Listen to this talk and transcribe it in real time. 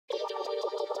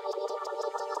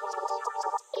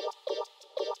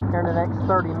here in the next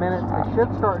 30 minutes. They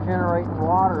should start generating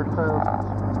water, so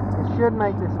it should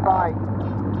make this bite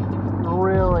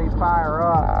really fire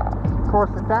up. Of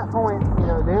course, at that point, you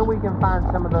know, then we can find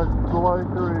some of those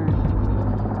blow-throughs,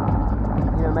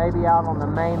 you know, maybe out on the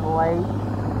main lake.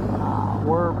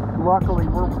 Luckily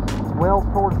we're well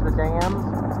towards the dam,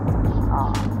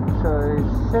 so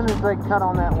as soon as they cut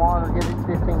on that water, give it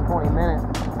 15-20 minutes,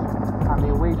 I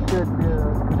mean, we should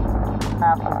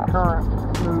have some current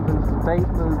moving, some bait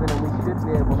moving, and we should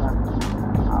be able to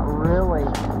really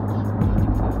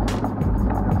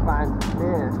find some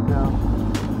fish. So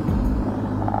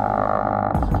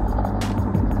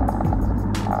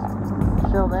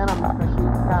until then, I'm just going to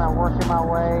keep kind of working my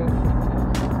way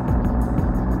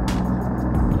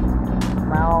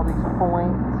around all these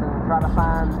points and try to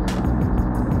find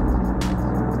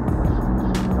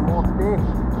some more fish.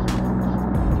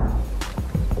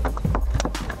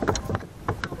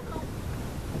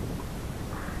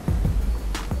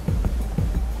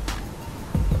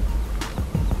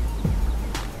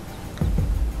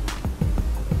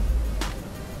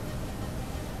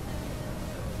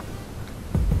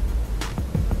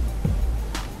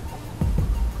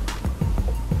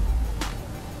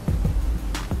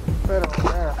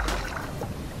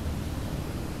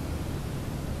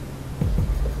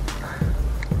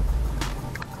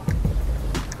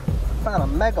 Found a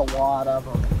megawatt of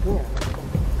them again.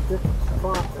 Different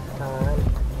spot this time.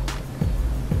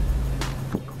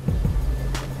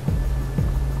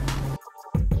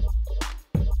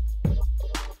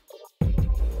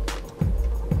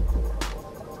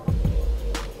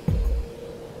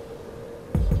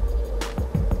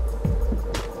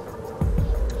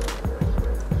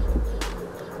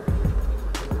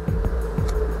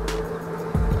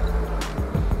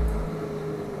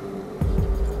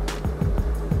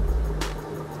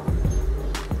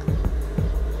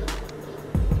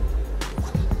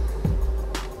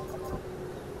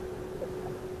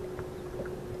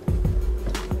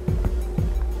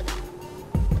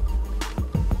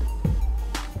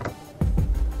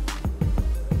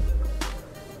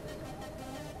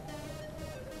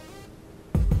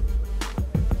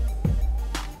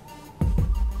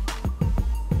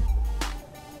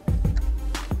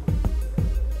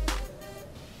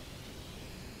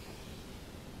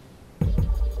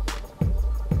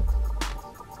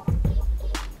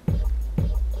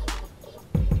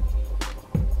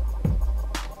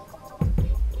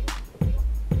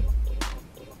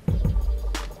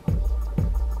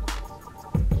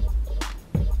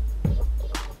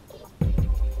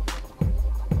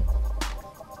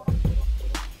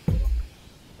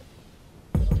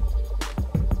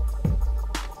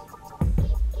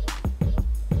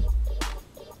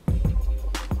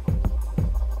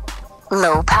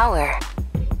 Low power.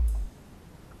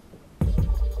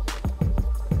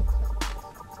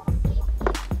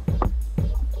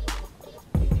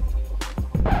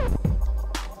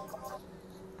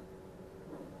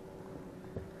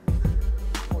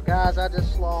 Well, guys, I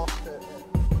just lost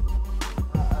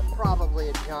probably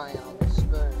a giant on this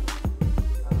spoon.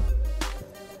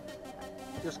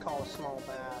 Just caught a small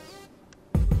bass.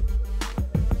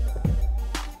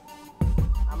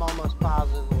 I'm almost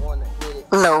positive the one that hit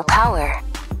it. Low power.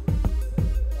 The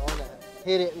one that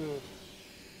hit it and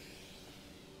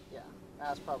yeah,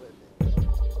 that's probably a big.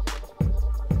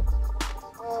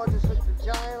 Oh, I just hooked a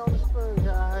giant on the spoon,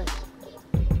 guys.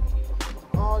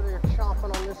 Oh, they're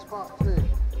chomping on this spot too.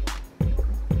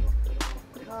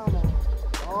 Come on.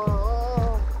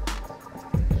 Oh.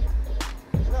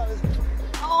 It's not as.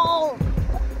 Oh.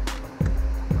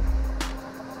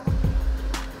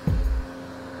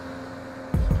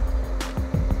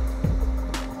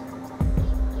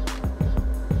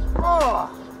 Oh.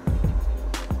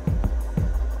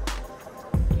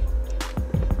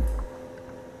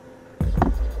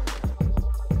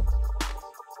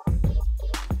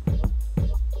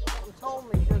 Something told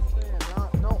me just then,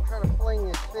 don't try to fling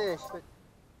this fish, but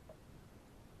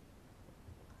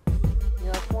you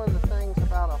know, it's one of the things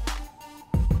about a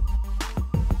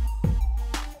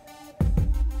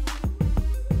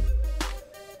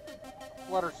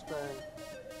flutter spoon.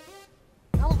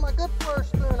 That was my good flutter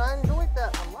spoon. I enjoyed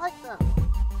that one. I like that one.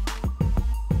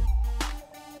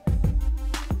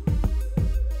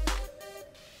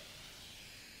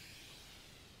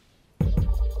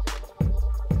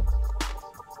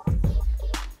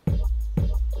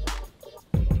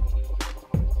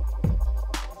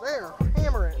 There,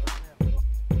 hammer it.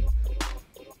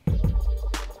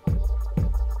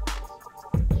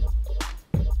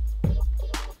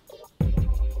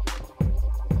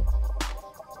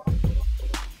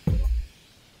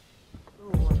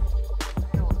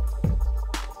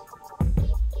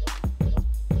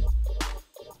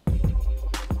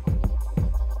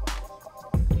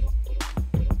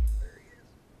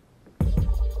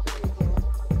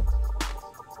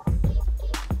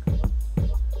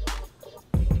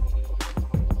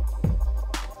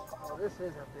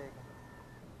 is a big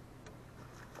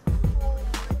one. Oh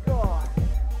my gosh.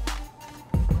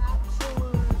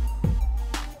 Absolute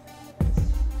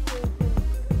stinking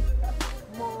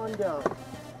mondo.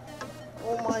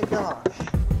 Oh my gosh.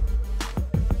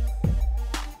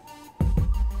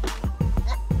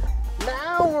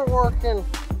 Now we're working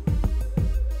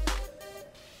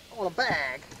on a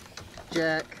bag,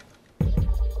 Jack.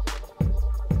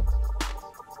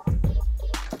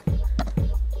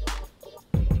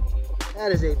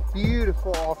 That is a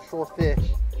beautiful offshore fish.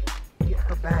 Get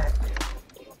her back.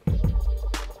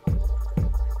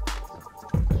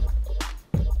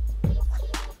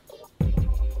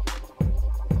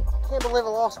 Can't believe I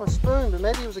lost my spoon, but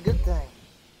maybe it was a good thing.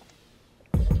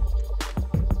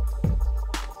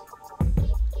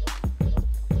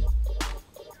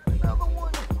 Another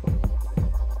one.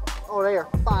 Oh, they are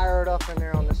fired up in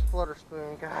there on this flutter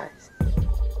spoon, guys.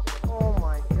 Oh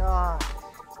my gosh.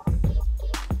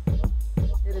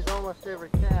 It is almost every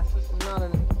cast. This is not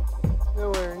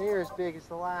nowhere near as big as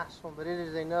the last one, but it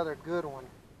is another good one.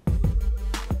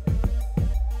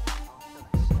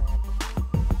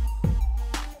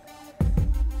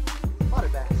 Flutter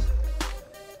bass.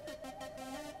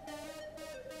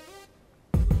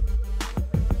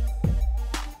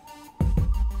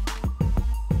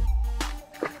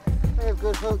 They have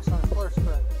good hooks on a flutter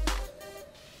spoon.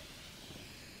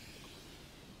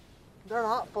 They're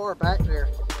not far back there.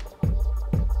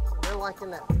 They're like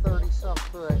in that 30-some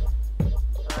foot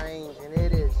range, and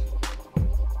it is,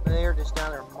 they're just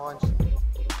down there munching.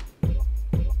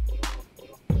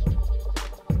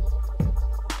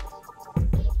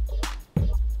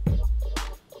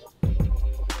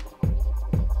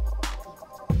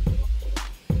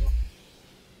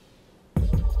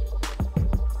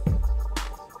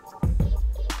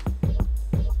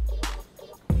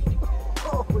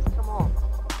 Oh, come on.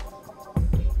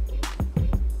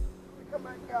 Come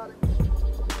back, got it.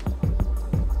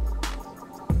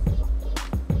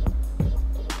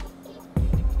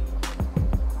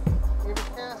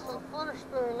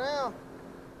 Spoon now.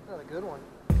 Another good one.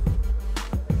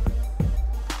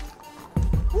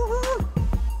 Woohoo!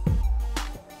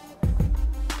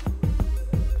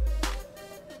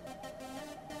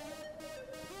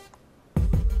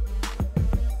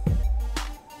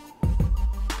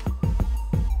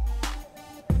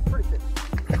 Pretty fish.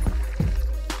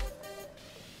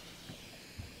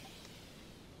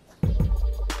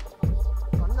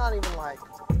 I'm not even like,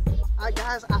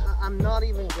 guys, I'm not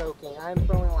even joking. I'm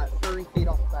throwing like 30 feet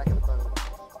off the back of the boat.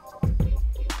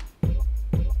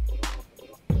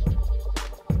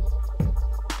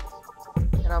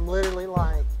 And I'm literally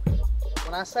like,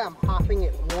 when I say I'm hopping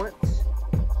it once,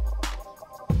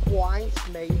 twice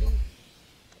maybe.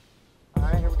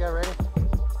 Alright, here we go, ready?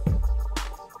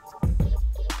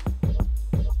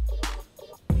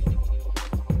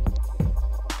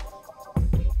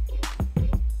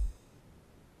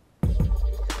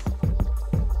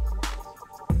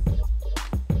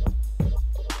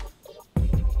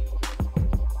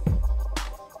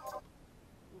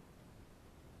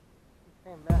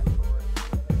 Came back for it.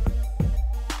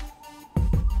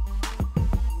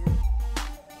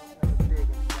 That was a big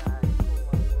one, guys. Oh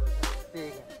my word, that was a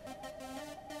big one.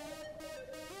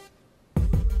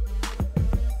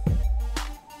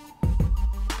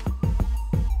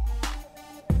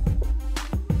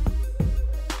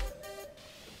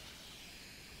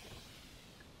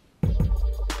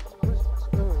 Where's my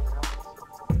spoon now?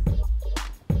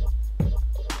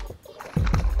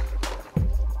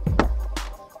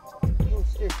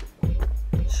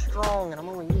 Strong, and I'm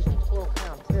only using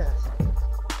 12-pound test.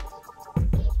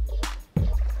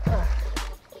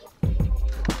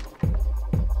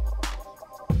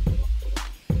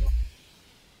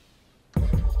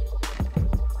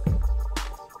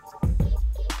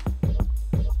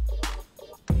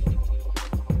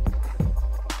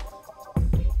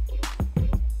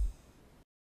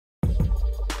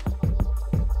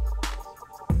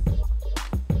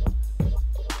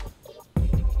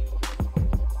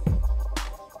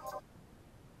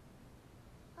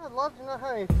 I'd love to know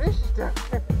how many fish is down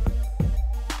there.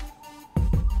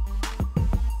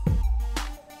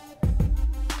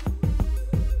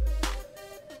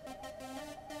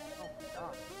 Oh my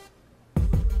God.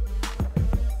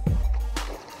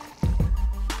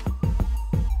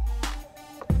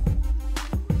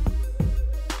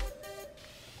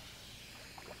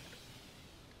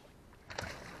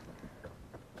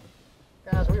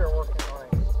 Guys, we are working on it.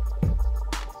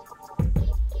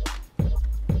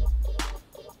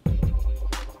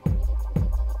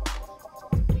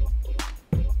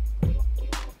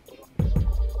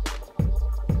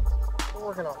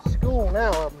 Working on school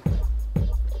now.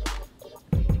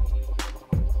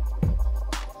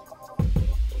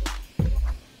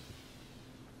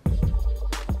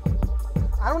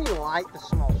 like the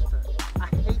small spoon. I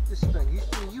hate the spoon.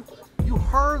 You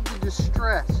heard the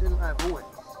distress in my voice.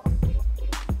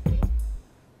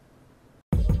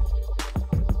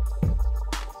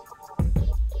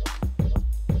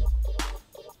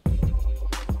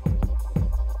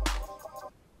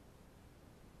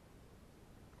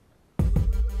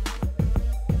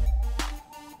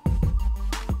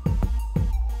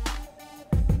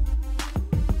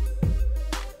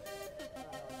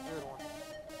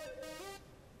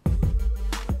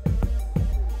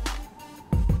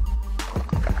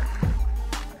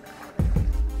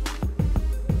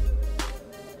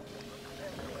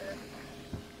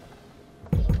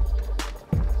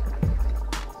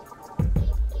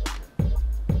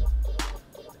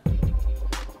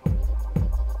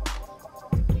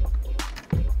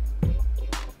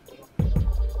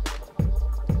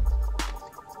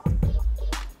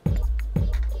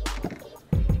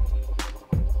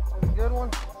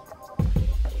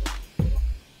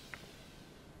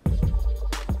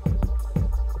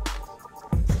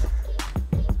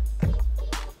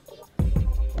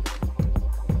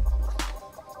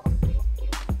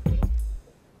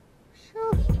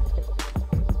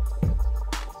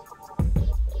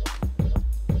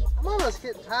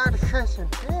 Getting tired of catching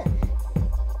fish.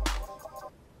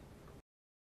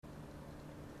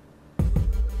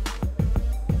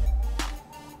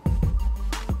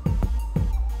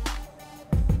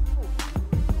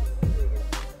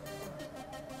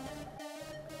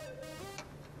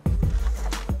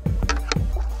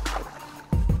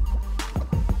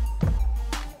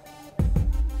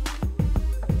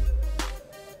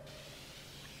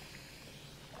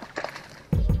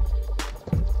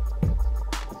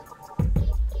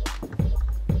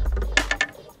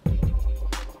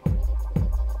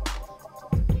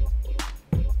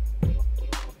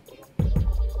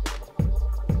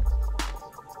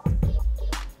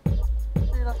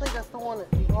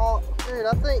 Dude,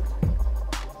 I think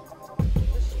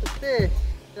this is the fish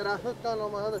that I hooked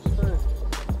on my other spoon.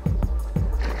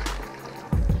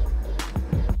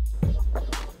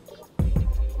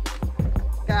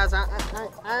 Guys, I'm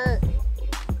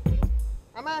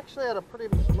actually at a pretty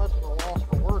much of a loss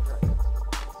for words right now.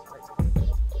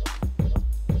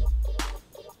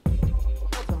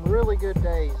 Had some really good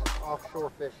days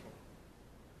offshore fishing.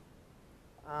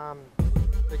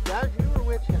 The guys you were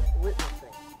witnessing,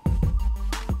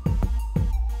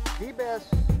 the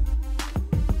best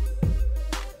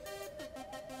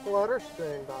flutter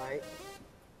spoon bite.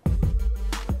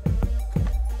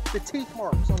 The teeth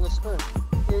marks on the spoon.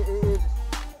 It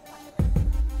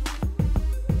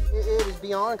is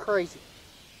beyond crazy.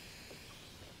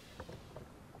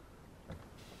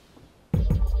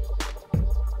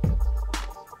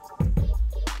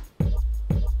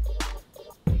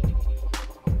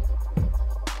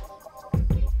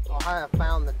 I have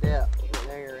found the depth that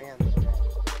they're in today.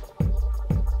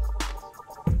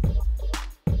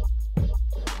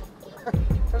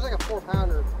 There's like a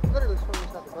 4-pounder literally swimming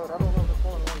inside the boat. I don't know if it's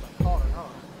one of the ones I caught or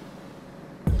not.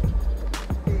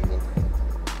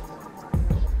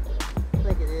 I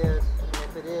think it is. And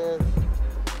if it is,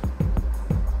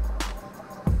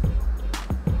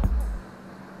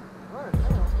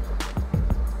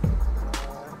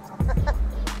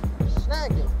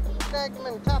 snagged him. Snagged him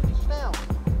in the top of the snout.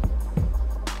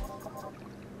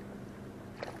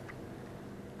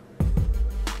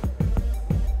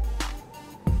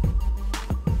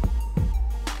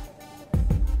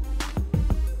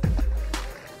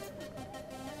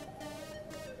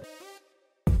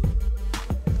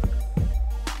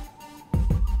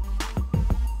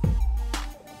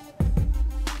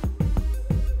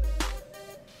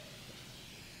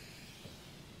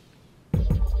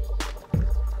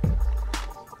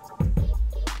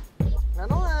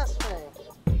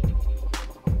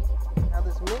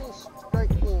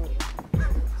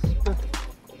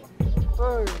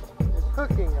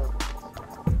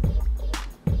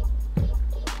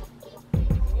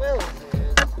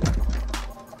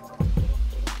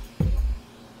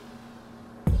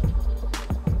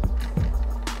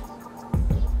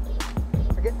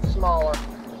 Smaller.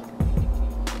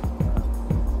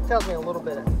 Tells me a little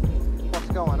bit of what's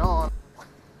going on.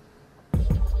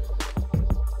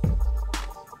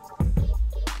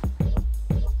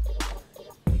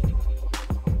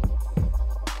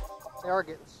 They are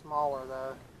getting smaller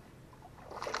though.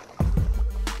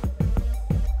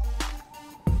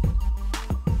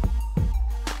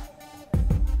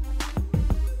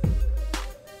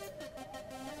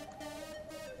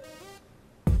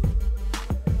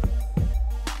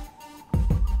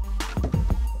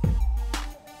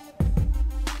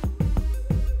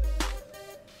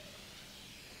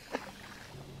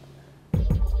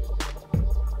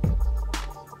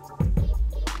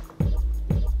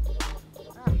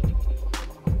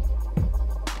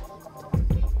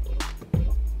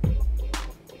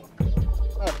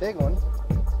 big one.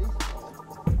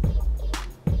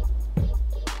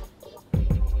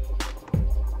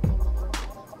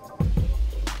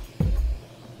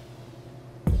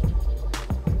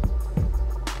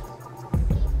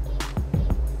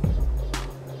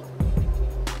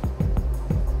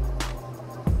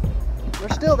 They're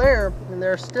still there and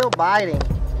they're still biting.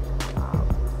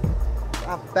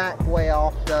 I've backed way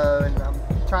off though, and I'm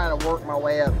trying to work my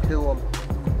way up to them.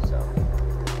 So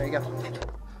there you go.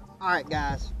 All right,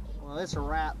 guys. Well, it's a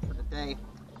wrap for today.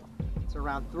 It's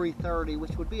around 3:30,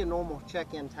 which would be a normal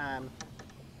check-in time.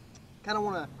 Kind of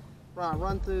want to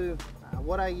run through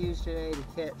what I used today to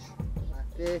catch my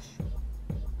fish.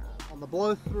 On the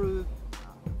blow-through,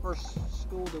 first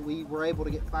school that we were able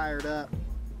to get fired up,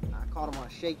 I caught them on a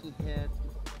shaky head.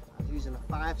 I was using a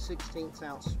 5/16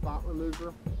 ounce spot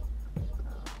remover,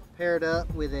 paired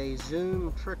up with a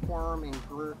Zoom trickworm and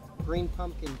green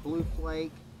pumpkin blue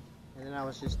flake, and then I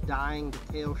was just dyeing the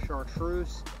tail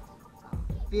chartreuse.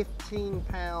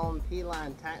 15-pound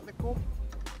P-line tactical.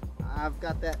 I've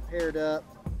got that paired up.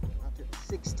 I took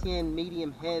 610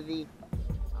 medium heavy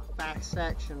fast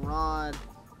action rod,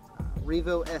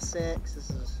 Revo SX. This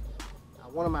is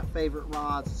one of my favorite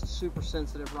rods. It's a super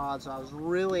sensitive rod, so I was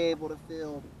really able to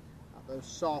feel those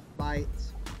soft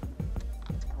bites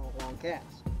on a long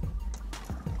cast.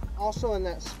 Also in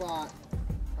that spot,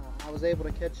 I was able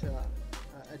to catch a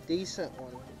decent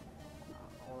one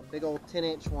on a big old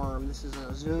 10-inch worm. This is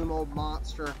a Zoom Old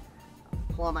Monster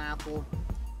plum apple.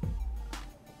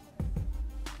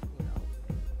 You know,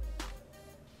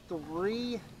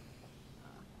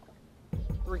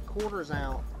 3/4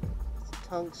 ounce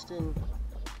tungsten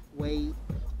weight,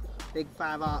 big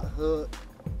 5/0 hook,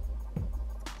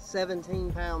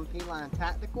 17-pound P-line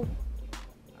tactical,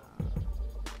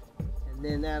 and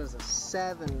then that is a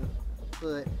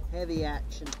 7-foot heavy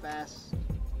action fast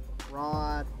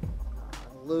rod,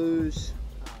 loose,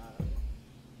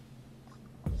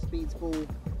 speed spool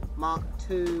Mach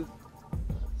 2,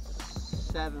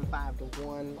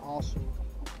 7.5-1, awesome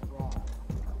rod.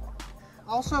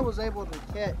 Also was able to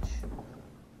catch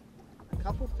a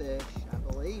couple fish, I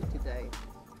believe today,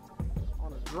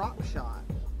 on a drop shot,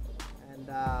 and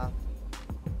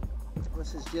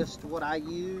this is just what I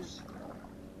use.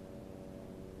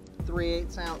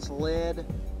 3/8 ounce lead,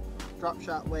 drop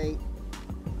shot weight.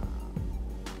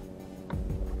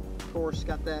 Of course,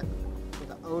 got that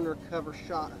with an owner cover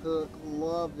shot hook.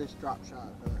 Love this drop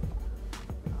shot hook.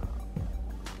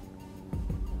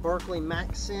 Berkeley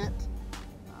Max Scent,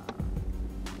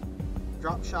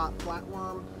 drop shot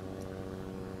flatworm.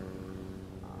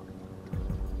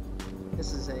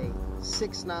 This is a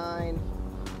 6.9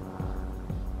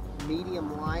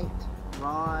 medium light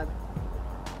rod.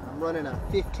 I'm running a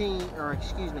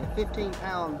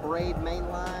 15-pound braid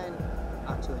mainline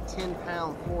to a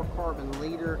 10-pound fluorocarbon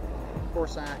leader. Of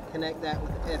course, I connect that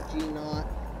with the FG knot,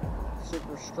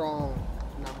 super strong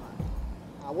knot.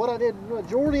 What I did, the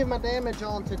majority of my damage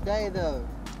on today though,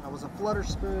 was a flutter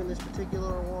spoon. This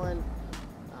particular one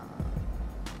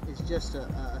is just the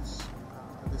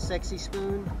sexy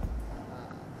spoon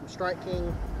from Strike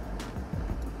King.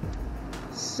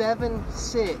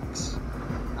 7.6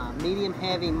 medium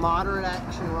heavy moderate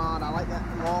action rod. I like that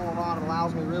long rod. It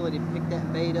allows me really to pick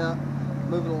that bait up,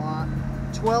 move it a lot.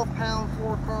 12-pound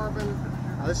fluorocarbon.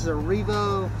 This is a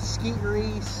Revo Skeet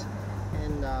Reese,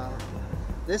 and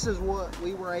this is what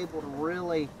we were able to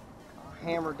really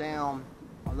hammer down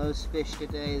on those fish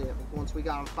today. That once we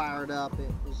got them fired up,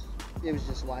 it was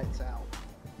just lights out.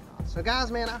 So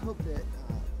guys, man, I hope that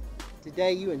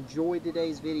today you enjoyed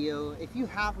today's video. If you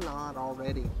have not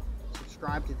already,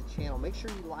 subscribe to the channel. Make sure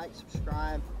you like,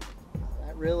 subscribe.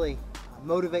 That really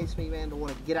motivates me, man, to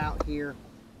want to get out here and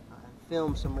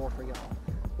film some more for y'all.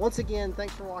 Once again,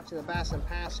 thanks for watching the Bass and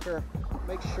Pastor.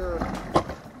 Make sure,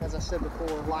 as I said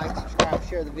before, like, subscribe,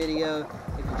 share the video.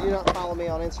 If you do not follow me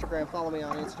on Instagram, follow me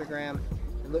on Instagram,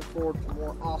 and look forward to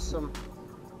more awesome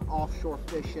offshore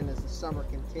fishing as the summer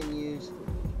continues.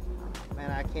 Man,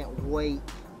 I can't wait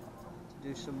to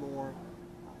do some more.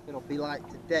 It'll be like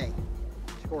today.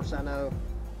 Of course, I know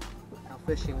how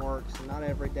fishing works, and not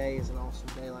every day is an awesome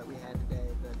day like we had today,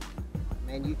 but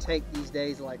man, you take these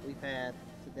days like we've had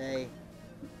today,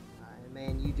 and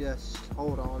man, you just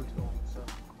hold on to them. So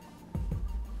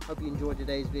hope you enjoyed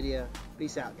today's video.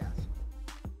 Peace out, guys.